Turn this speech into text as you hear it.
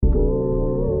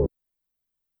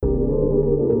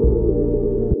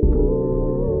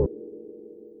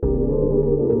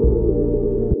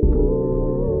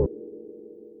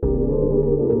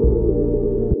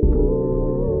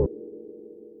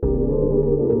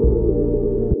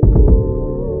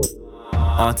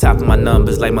On top of my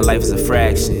numbers like my life is a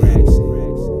fraction.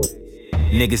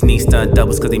 Niggas need stunt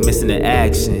doubles cause they missing the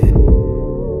action.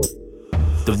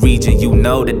 The region, you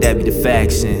know that be the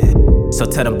faction. So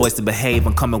tell them boys to behave,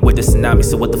 I'm coming with the tsunami,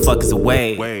 so what the fuck is a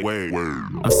wave?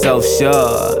 I'm so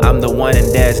sure, I'm the one and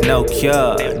there's no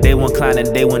cure. They want clown and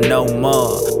they want no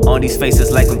more. On these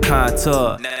faces like I'm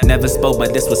contour. Never spoke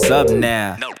but this what's up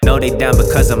now. Know they down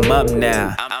because I'm up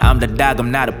now. I'm the dog, I'm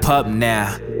not a pup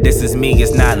now. This is me,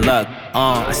 it's not luck.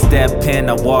 I step in,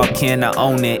 I walk in, I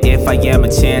own it. If I am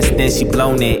a chance, then she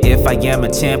blown it. If I am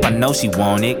a champ, I know she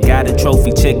want it. Got a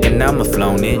trophy chick and I'ma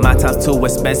flown it. My time's too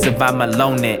expensive, I'ma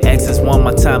loan it. Exes want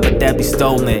my time, but that be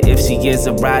stolen. If she is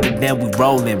a rider, then we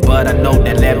rollin'. But I know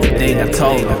that little thing I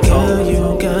told her. Girl,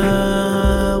 you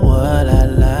got what I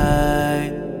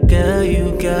like. Girl,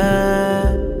 you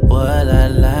got what I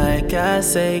like. I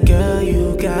say, girl,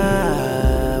 you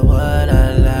got what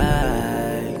I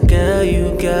like. Girl,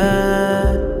 you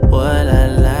got what I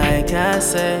like. I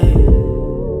say,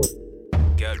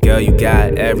 girl, you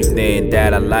got everything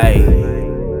that I like.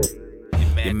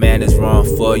 Your man is wrong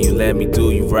for you, let me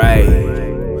do you right.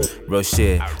 Real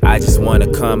shit, I just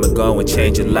wanna come and go and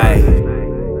change your life.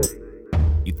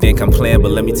 You think I'm playing,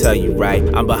 but let me tell you right.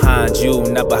 I'm behind you,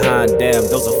 not behind them.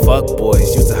 Those are fuck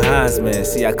boys, you's a Heisman.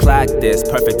 See, I clocked this,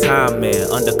 perfect timing.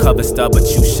 Undercover stuff, but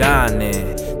you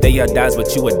shining. They are dimes,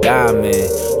 but you a diamond.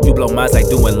 You blow minds like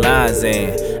doing lines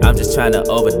in. I'm just trying to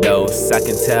overdose. I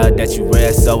can tell that you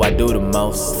rare, so I do the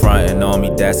most. Frontin' on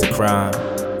me, that's a crime.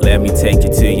 Let me take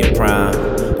you to your prime.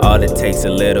 All it takes a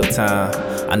little time.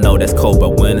 I know that's cold,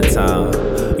 but wintertime.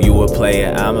 You a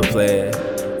player, I'm a player.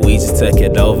 We just took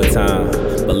it overtime.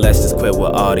 But let's just quit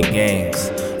with all the games.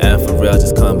 And for real,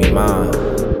 just come be mine.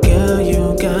 girl,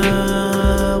 you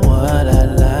got what I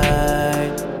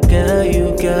like. Girl,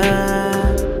 you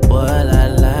got what I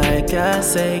like. I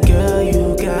say, girl,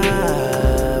 you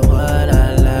got what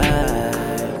I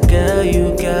like. Girl,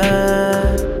 you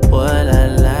got what I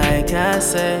like. I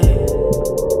say.